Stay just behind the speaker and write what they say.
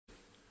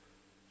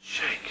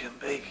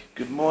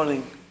Good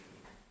morning.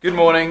 Good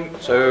morning.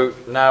 So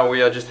now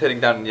we are just heading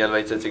down in the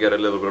elevator to get a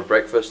little bit of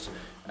breakfast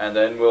and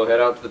then we'll head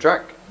out to the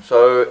track.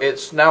 So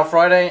it's now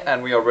Friday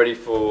and we are ready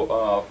for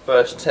our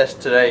first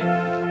test today. So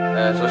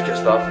let's get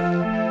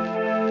started.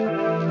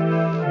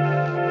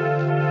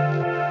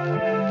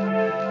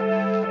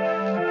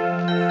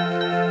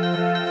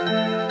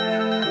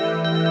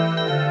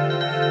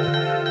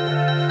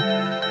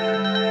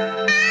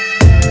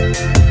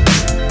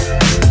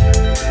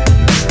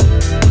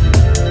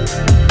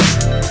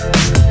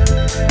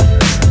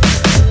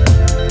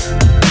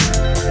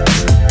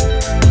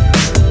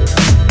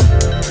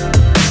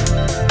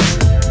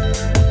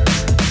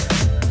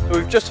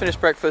 Just finished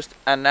breakfast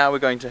and now we're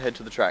going to head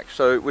to the track.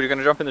 So we're going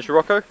to jump in the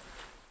Scirocco and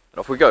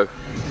off we go.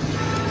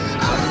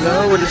 I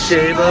love the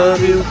shape of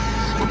you.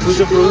 Push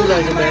a through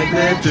like a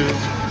magnet do.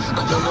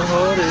 I know my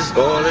heart is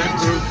falling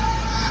through.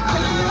 I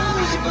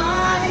know your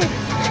body.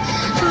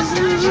 Cause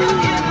you in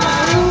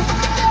my room.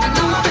 I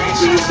know that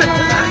you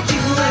felt like you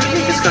were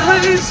it's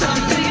going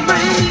something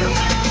brand new.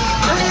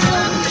 I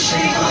love the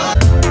shape of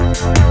you.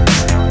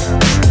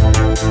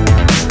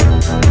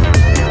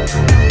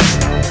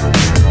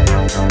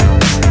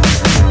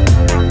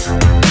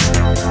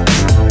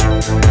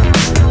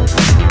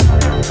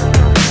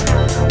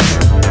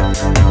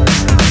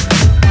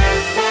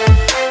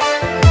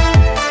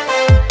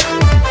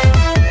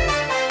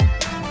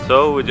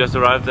 So we just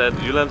arrived at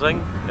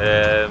Jyllandsring.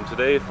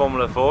 Today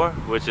Formula 4,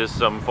 which is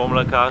some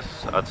Formula cars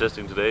are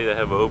testing today. They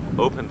have an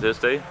open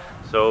test day.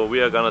 So we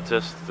are gonna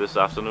test this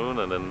afternoon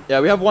and then... Yeah,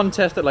 we have one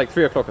test at like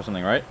 3 o'clock or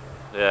something, right?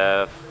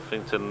 Yeah, I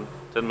think 10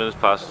 minutes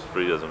past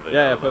 3 or something.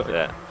 Yeah, perfect.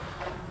 Yeah.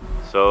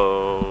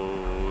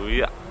 So,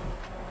 yeah.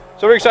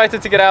 So we're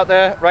excited to get out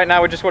there. Right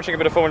now we're just watching a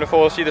bit of Formula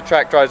 4, see the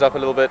track dries up a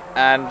little bit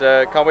and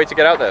can't wait to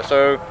get out there.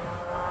 So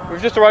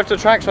we've just arrived to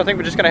the track, so I think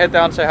we're just going to head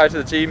down and say hi to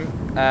the team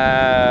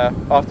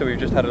after we've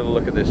just had a little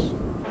look at this.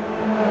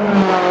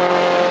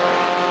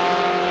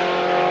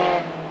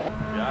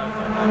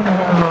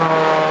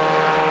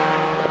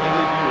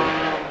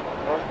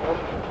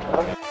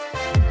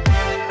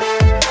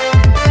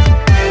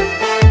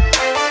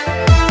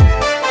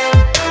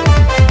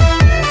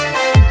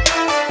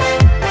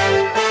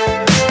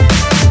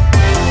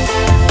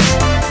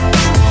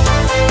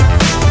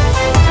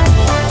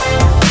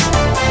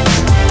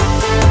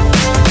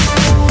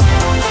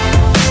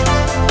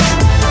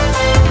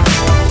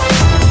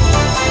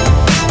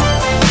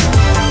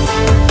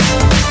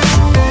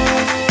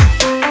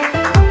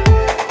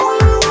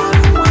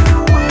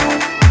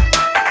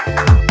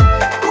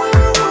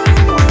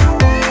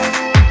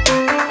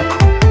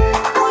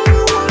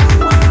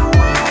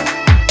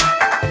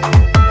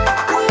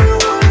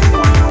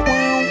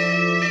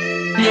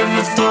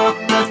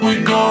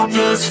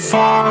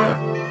 Far.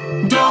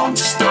 Don't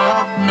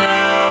stop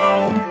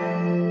now.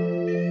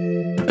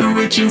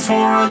 Reaching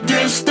for a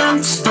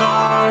distant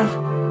star.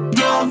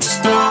 Don't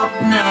stop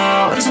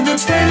now. Isn't it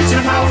strange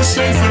how we're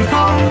safe and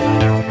home?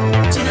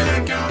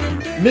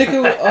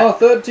 Mikkel, our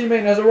third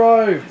teammate, has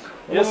arrived.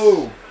 Yes.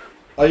 Hello.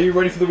 Are you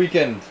ready for the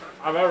weekend?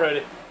 I'm very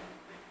ready.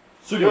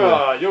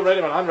 Super. You're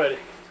ready when I'm ready.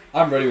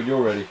 I'm ready when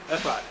you're ready.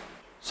 That's right.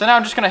 So now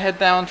I'm just going to head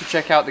down to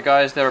check out the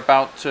guys. They're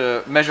about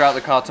to measure out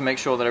the car to make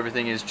sure that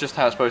everything is just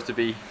how it's supposed to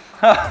be.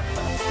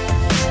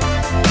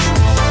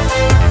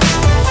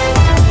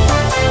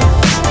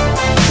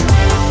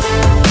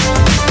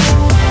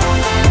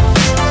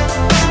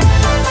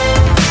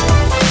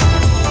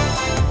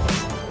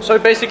 So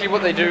basically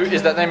what they do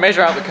is that they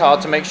measure out the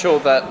car to make sure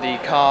that the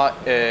car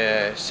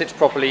sits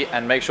properly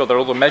and make sure that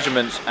all the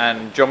measurements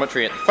and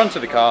geometry at the front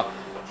of the car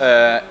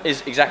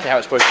is exactly how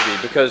it's supposed to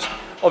be, because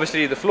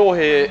obviously the floor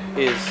here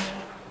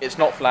it's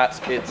not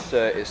flat,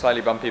 it's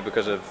slightly bumpy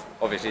because of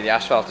obviously the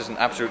asphalt isn't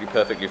absolutely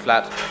perfectly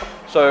flat.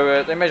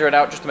 So they measure it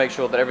out just to make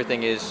sure that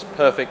everything is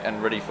perfect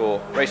and ready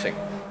for racing.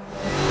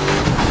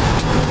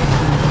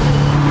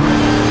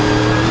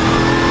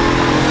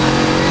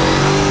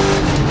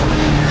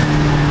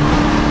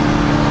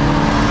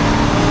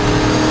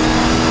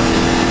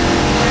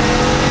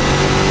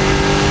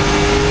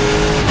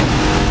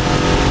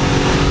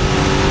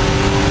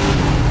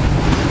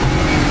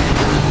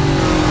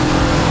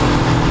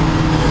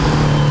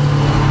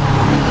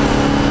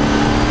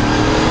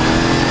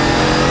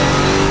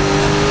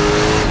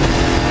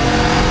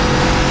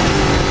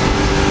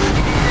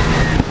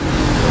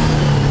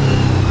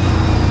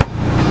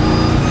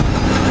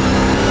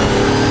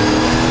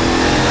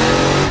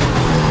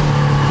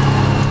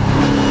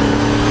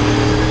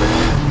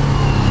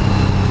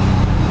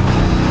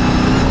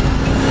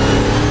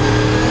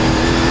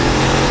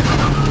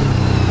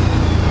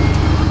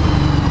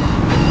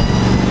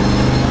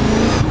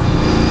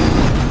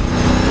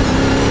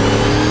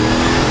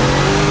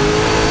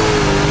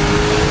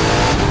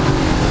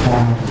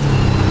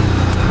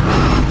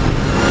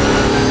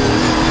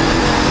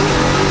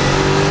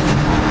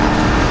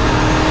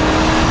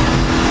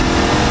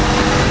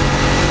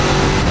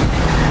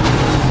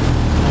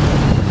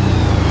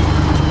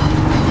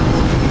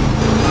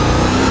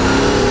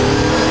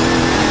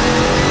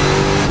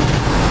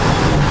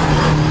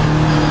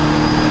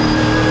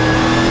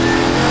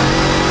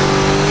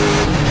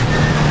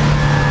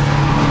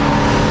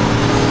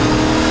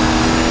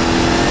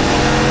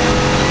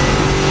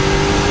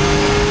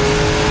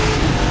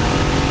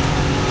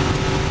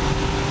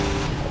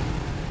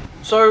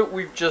 So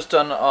we've just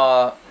done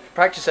our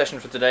practice session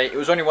for today. It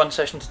was only one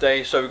session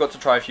today, so we got to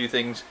try a few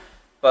things.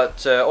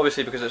 But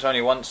obviously, because it's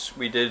only once,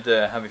 we did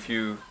have a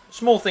few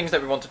small things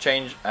that we want to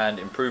change and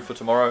improve for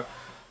tomorrow.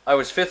 I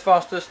was 5th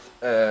fastest,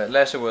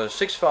 Lasse was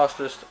 6th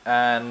fastest,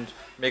 and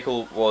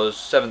Mikkel was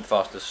 7th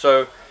fastest.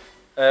 So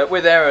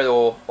we're there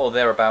or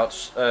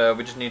thereabouts.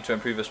 We just need to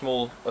improve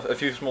a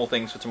few small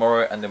things for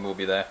tomorrow, and then we'll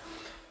be there.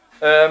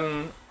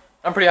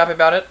 I'm pretty happy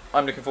about it.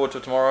 I'm looking forward to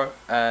tomorrow,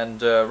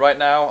 and right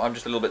now I'm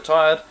just a little bit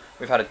tired.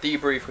 We've had a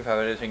debrief, we've had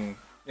everything,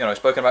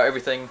 spoken about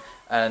everything,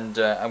 and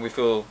we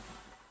feel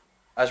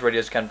as ready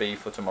as can be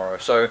for tomorrow.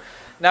 So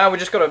now we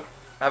just got to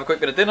have a quick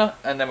bit of dinner,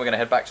 and then we're going to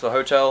head back to the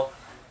hotel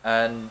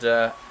and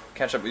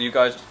catch up with you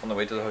guys on the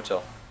way to the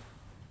hotel.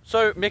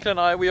 So Mikkel and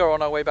I, we are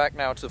on our way back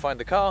now to find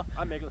the car.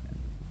 I'm Mikkel.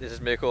 This is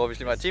Mikkel,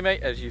 obviously my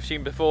teammate, as you've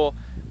seen before.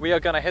 We are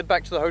going to head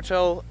back to the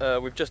hotel.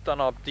 We've just done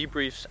our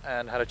debriefs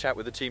and had a chat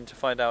with the team to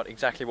find out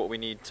exactly what we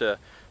need to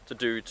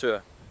do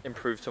to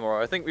improve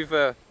tomorrow. I think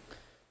we've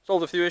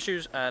solved a few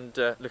issues, and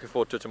looking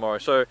forward to tomorrow.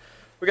 So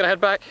we're going to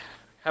head back,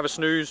 have a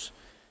snooze,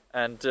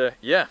 and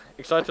yeah,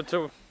 excited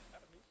for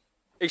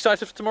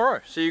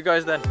tomorrow. See you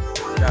guys then.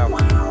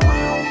 Ciao.